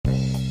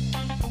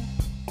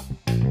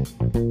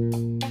In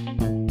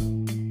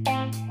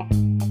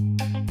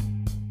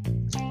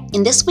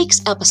this week's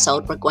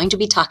episode, we're going to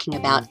be talking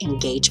about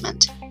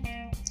engagement.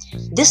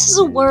 This is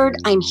a word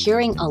I'm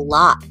hearing a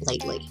lot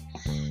lately.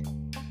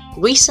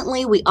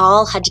 Recently, we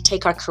all had to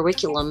take our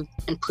curriculum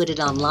and put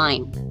it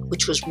online,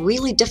 which was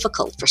really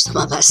difficult for some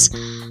of us.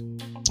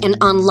 And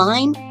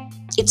online,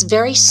 it's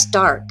very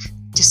stark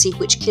to see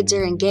which kids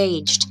are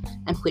engaged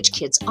and which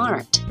kids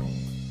aren't.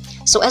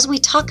 So as we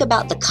talk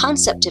about the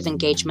concept of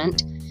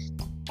engagement,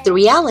 the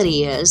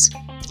reality is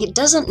it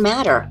doesn't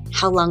matter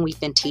how long we've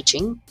been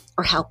teaching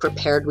or how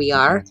prepared we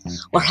are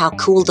or how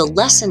cool the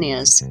lesson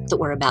is that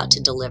we're about to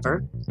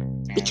deliver.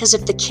 Because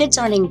if the kids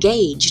aren't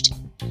engaged,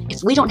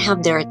 if we don't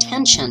have their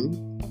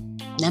attention,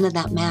 none of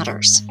that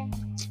matters.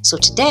 So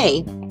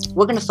today,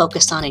 we're going to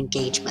focus on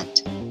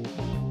engagement.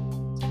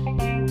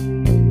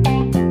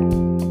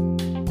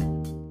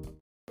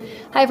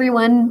 Hi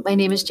everyone, my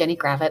name is Jenny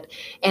Gravitt,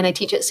 and I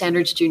teach at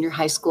Sandridge Junior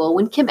High School.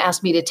 When Kim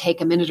asked me to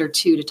take a minute or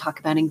two to talk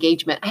about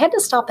engagement, I had to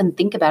stop and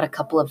think about a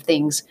couple of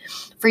things.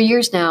 For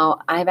years now,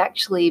 I've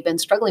actually been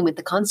struggling with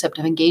the concept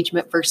of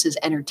engagement versus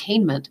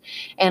entertainment.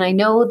 And I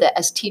know that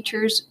as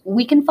teachers,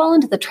 we can fall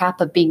into the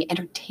trap of being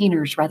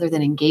entertainers rather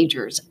than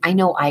engagers. I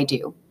know I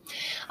do.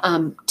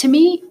 To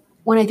me,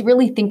 when I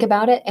really think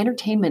about it,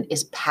 entertainment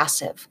is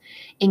passive.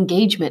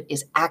 Engagement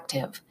is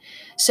active.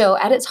 So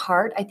at its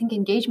heart, I think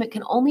engagement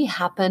can only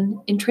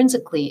happen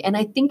intrinsically. And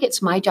I think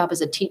it's my job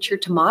as a teacher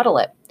to model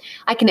it.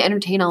 I can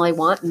entertain all I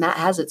want, and that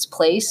has its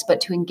place.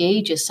 But to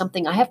engage is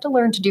something I have to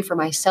learn to do for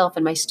myself.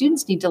 And my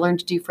students need to learn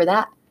to do for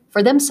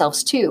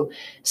themselves too.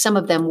 Some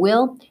of them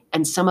will,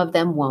 and some of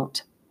them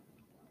won't.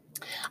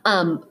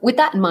 With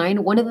that in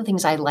mind, one of the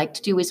things I like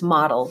to do is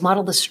model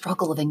the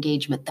struggle of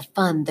engagement, the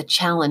fun, the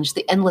challenge,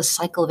 the endless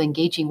cycle of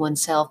engaging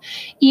oneself.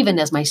 Even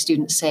as my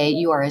students say,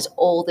 you are as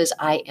old as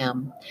I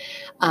am.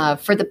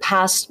 For the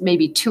past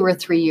maybe 2 or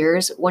 3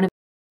 years,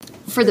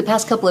 for the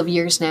past couple of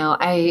years now,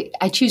 I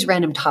choose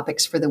random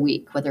topics for the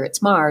week, whether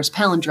it's Mars,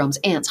 palindromes,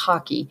 ants,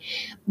 hockey.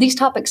 These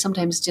topics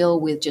sometimes deal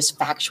with just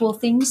factual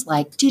things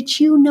like, did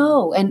you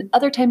know? And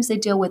other times they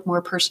deal with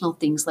more personal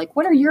things like,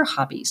 what are your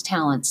hobbies,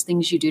 talents,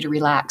 things you do to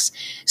relax?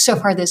 So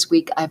far this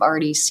week, I've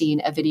already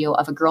seen a video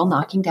of a girl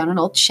knocking down an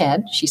old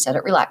shed. She said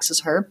it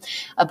relaxes her.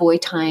 A boy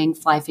tying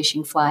fly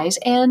fishing flies,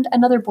 and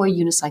another boy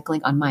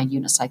unicycling on my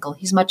unicycle.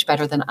 He's much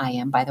better than I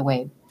am, by the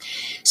way.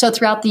 So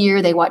throughout the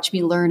year, they watch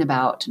me learn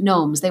about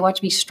gnomes. They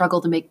watch me struggle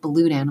to make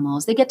balloon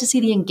animals. They get to see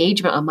the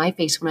engagement on my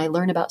face when I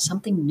learn about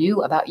something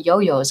new about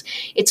yo-yos.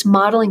 It's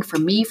modeling for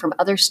me from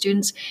other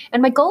students.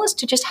 And my goal is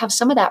to just have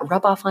some of that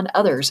rub off on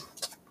others.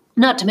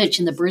 Not to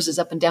mention the bruises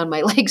up and down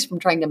my legs from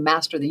trying to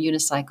master the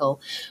unicycle.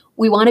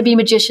 We want to be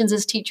magicians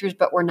as teachers,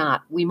 but we're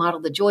not. We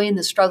model the joy and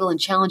the struggle and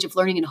challenge of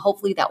learning, and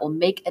hopefully that will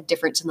make a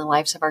difference in the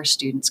lives of our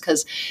students,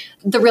 because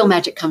the real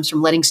magic comes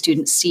from letting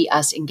students see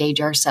us engage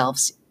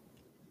ourselves.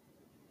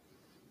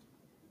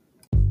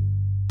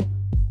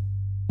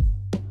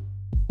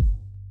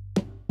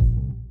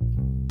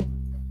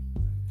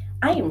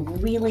 I am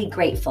really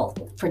grateful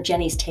for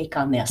Jenny's take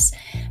on this,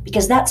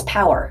 because that's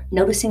power,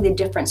 noticing the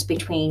difference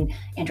between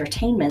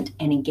entertainment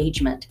and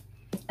engagement.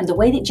 And the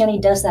way that Jenny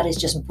does that is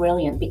just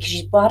brilliant, because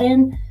she's brought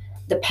in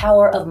the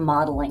power of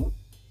modeling.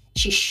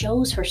 She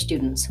shows her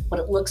students what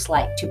it looks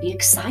like to be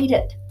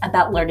excited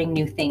about learning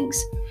new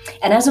things.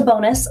 And as a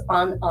bonus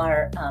on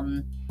our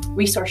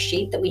resource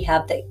sheet that we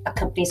have that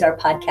accompanies our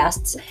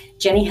podcasts,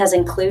 Jenny has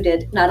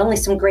included not only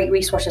some great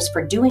resources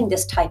for doing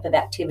this type of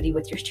activity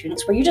with your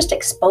students, where you're just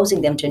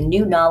exposing them to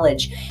new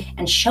knowledge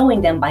and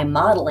showing them by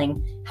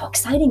modeling how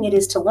exciting it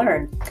is to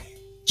learn.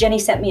 Jenny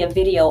sent me a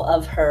video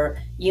of her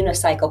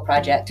unicycle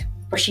project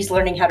where she's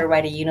learning how to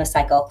ride a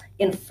unicycle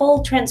in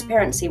full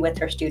transparency with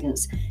her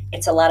students.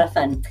 It's a lot of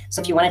fun.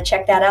 So if you want to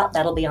check that out,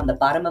 that'll be on the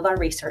bottom of our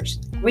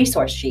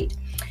resource sheet.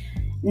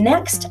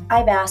 Next,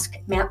 I've asked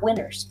Matt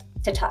Winters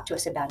to talk to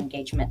us about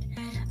engagement.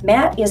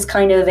 Matt is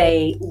kind of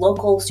a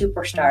local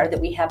superstar that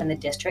we have in the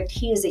district.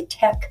 He is a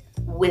tech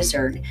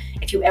wizard.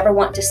 If you ever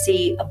want to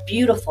see a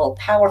beautiful,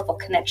 powerful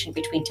connection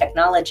between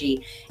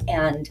technology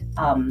and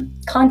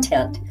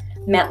content,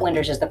 Matt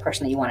Winters is the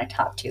person that you want to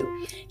talk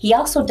to. He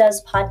also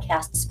does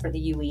podcasts for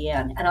the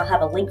UEN, and I'll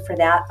have a link for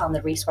that on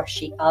the resource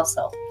sheet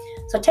also.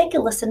 So take a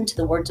listen to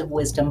the words of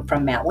wisdom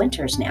from Matt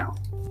Winters now.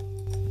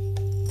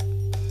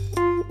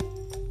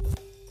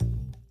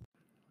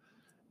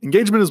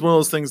 Engagement is one of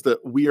those things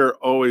that we are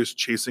always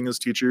chasing as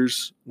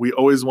teachers. We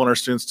always want our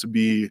students to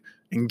be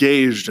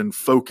engaged and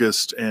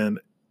focused and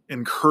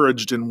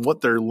encouraged in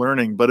what they're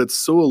learning, but it's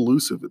so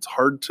elusive. It's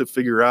hard to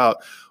figure out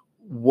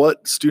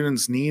what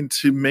students need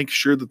to make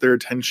sure that their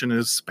attention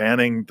is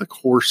spanning the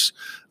course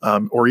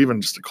or even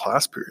just a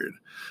class period.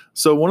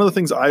 So one of the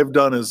things I've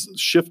done is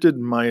shifted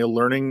my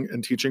learning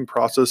and teaching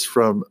process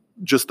from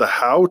just the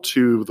how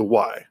to the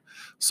why.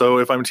 So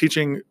if I'm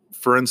teaching,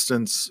 for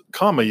instance,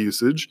 comma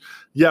usage,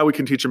 yeah, we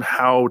can teach them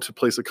how to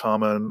place a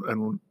comma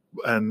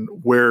and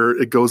where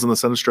it goes in the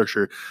sentence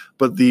structure.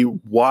 But the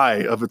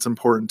why of it's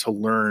important to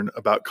learn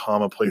about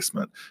comma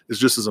placement is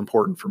just as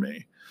important for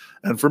me.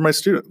 and for my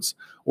students.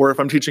 Or if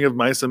I'm teaching of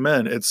mice and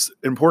men, it's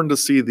important to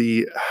see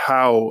the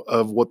how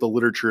of what the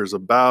literature is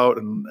about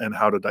and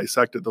how to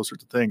dissect it, those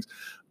sorts of things.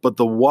 But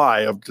the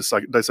why of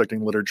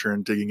dissecting literature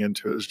and digging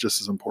into it is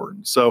just as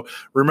important. So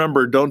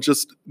remember, don't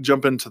just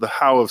jump into the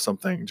how of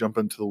something, jump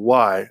into the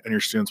why, and your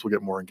students will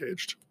get more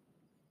engaged.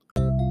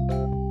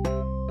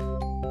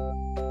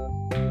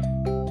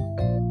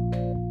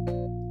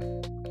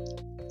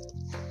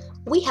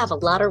 We have a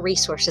lot of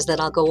resources that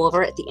I'll go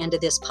over at the end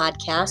of this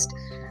podcast.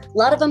 A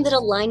lot of them that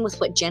align with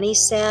what Jenny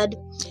said,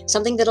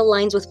 something that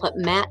aligns with what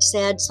Matt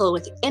said. So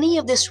if any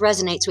of this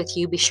resonates with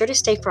you, be sure to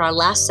stay for our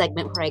last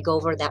segment where I go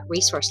over that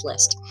resource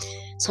list.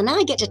 So now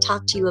I get to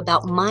talk to you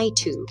about my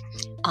two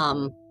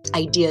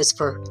ideas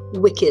for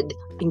wicked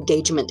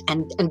engagement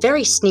and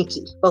very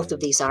sneaky. Both of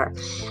these are.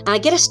 And I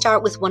get to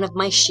start with one of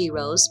my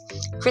sheroes.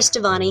 Chris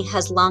Devani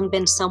has long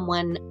been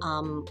someone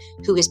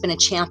who has been a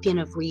champion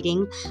of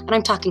reading, and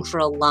I'm talking for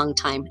a long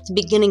time. At the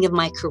beginning of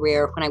my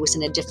career, when I was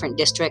in a different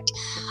district,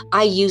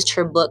 I used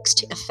her books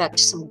to effect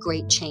some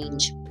great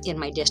change in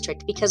my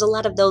district because a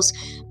lot of those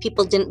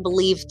people didn't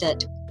believe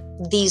that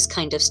these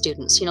kind of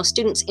students,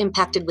 students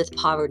impacted with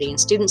poverty and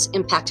students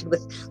impacted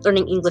with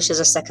learning English as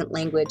a second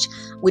language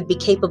would be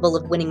capable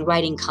of winning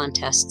writing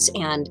contests.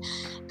 And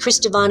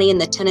Chris Devani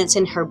and the tenets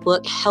in her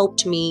book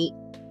helped me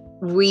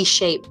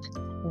reshape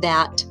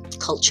that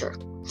culture.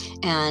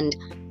 And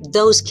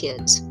those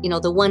kids,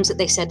 the ones that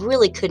they said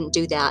really couldn't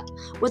do that,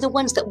 were the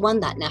ones that won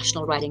that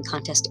national writing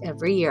contest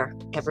every year,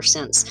 ever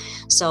since.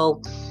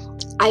 So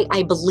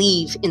I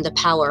believe in the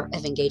power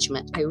of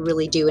engagement. I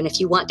really do. And if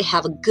you want to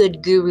have a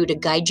good guru to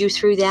guide you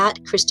through that,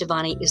 Chris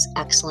Devani is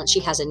excellent. She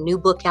has a new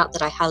book out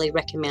that I highly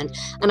recommend,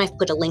 and I've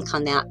put a link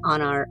on that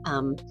on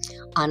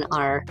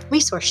our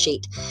resource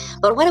sheet.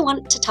 But what I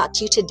wanted to talk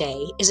to you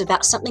today is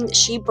about something that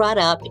she brought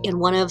up in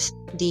one of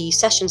the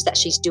sessions that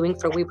she's doing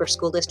for Weber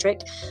School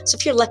District. So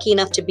if you're lucky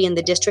enough to be in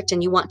the district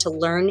and you want to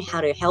learn how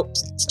to help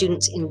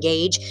students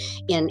engage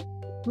in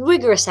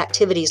rigorous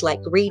activities like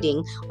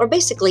reading, or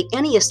basically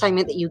any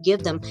assignment that you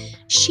give them,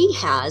 she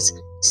has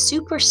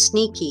super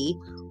sneaky,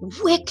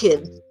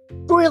 wicked,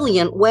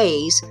 brilliant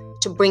ways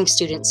to bring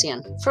students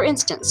in. For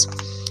instance,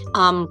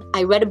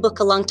 I read a book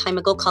a long time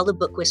ago called The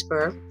Book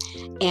Whisperer,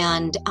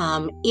 and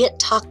it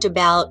talked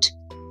about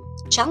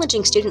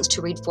challenging students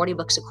to read 40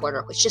 books a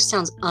quarter, which just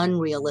sounds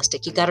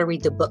unrealistic. You got to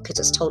read the book because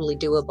it's totally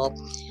doable.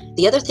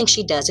 The other thing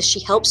she does is she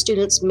helps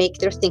students make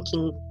their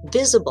thinking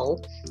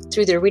visible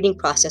through their reading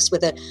process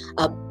with a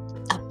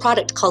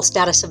product called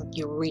Status of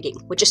Your Reading,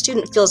 which a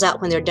student fills out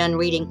when they're done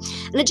reading.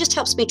 And it just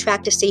helps me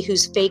track to see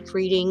who's fake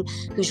reading,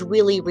 who's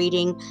really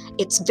reading.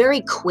 It's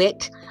very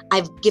quick.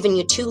 I've given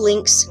you 2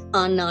 links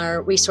on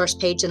our resource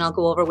page, and I'll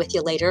go over with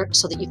you later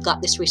so that you've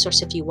got this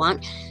resource if you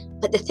want.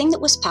 But the thing that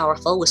was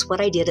powerful was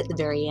what I did at the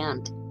very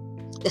end.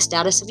 The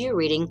Status of Your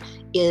Reading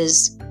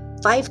is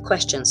 5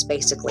 questions,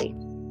 basically.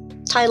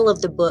 Title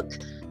of the book,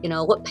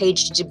 what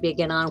page did you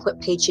begin on? What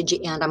page did you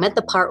end? I'm at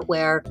the part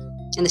where,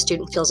 and the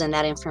student fills in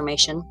that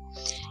information.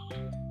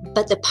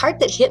 But the part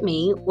that hit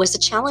me was the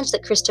challenge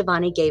that Chris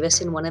Devani gave us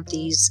in one of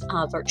these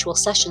virtual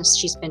sessions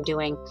she's been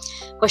doing,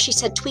 where she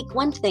said, tweak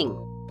one thing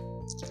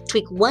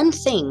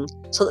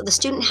so that the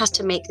student has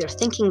to make their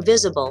thinking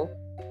visible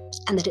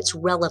and that it's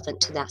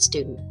relevant to that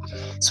student.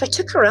 So I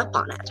took her up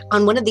on it,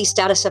 on one of these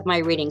Status of My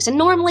Readings. And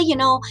normally,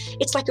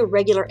 it's like a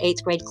regular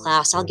 8th grade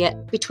class. I'll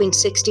get between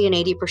 60 and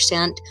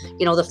 80%,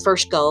 the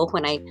first go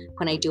when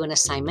I do an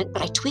assignment.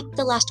 But I tweaked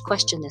the last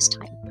question this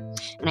time.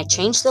 And I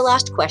changed the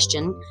last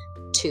question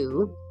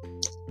to,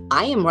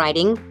 I am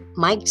writing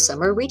my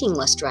summer reading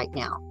list right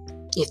now.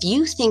 If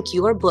you think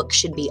your book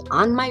should be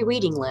on my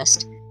reading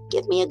list,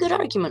 give me a good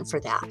argument for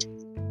that.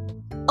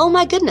 Oh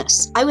my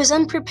goodness, I was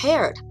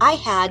unprepared. I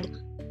had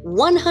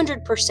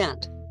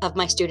 100% of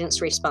my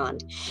students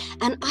respond.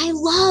 And I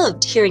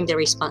loved hearing their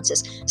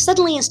responses.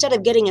 Suddenly, instead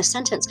of getting a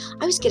sentence,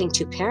 I was getting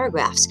 2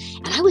 paragraphs,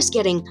 and I was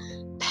getting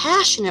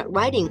passionate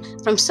writing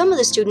from some of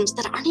the students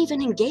that aren't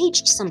even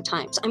engaged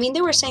sometimes. I mean,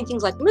 they were saying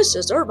things like,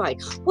 Mrs. Irvine,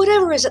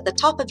 whatever is at the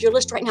top of your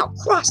list right now,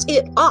 cross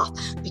it off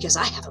because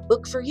I have a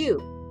book for you.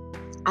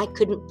 I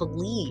couldn't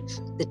believe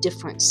the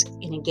difference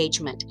in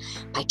engagement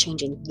by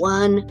changing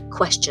one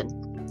question.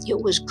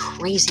 It was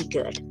crazy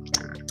good.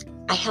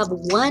 I have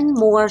one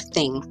more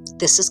thing.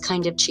 This is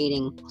kind of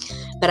cheating,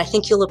 but I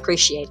think you'll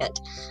appreciate it.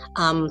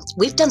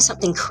 We've done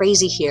something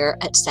crazy here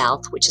at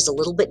South, which is a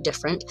little bit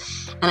different,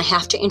 and I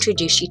have to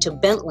introduce you to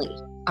Bentley,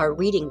 our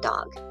reading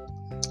dog.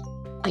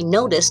 I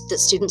noticed that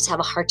students have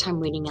a hard time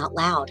reading out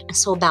loud, and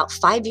so about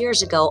 5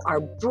 years ago,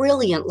 our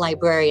brilliant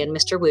librarian,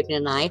 Mr. Wooten,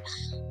 and I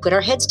put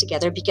our heads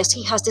together because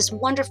he has this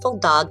wonderful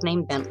dog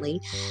named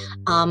Bentley,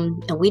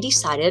 and we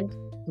decided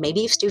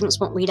maybe if students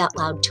won't read out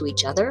loud to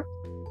each other,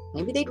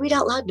 maybe they'd read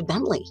out loud to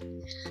Bentley.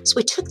 So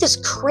we took this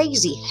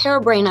crazy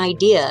harebrained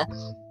idea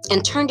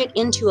and turned it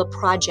into a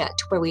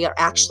project where we are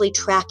actually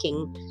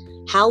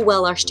tracking how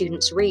well our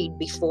students read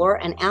before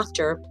and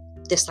after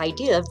this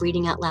idea of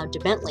reading out loud to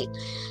Bentley.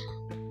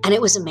 And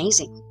it was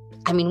amazing.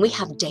 I mean, we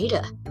have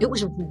data. It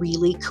was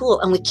really cool.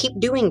 And we keep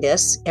doing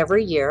this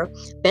every year.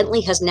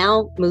 Bentley has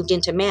now moved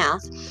into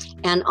math.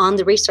 And on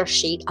the resource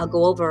sheet, I'll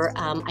go over,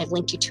 I've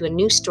linked you to a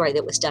news story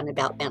that was done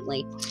about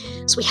Bentley.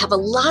 So we have a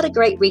lot of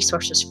great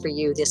resources for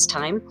you this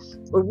time.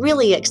 We're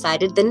really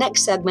excited. The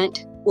next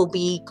segment will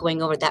be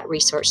going over that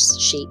resource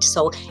sheet.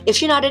 So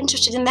if you're not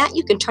interested in that,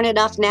 you can turn it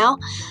off now.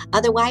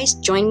 Otherwise,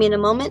 join me in a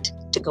moment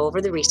to go over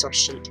the resource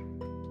sheet.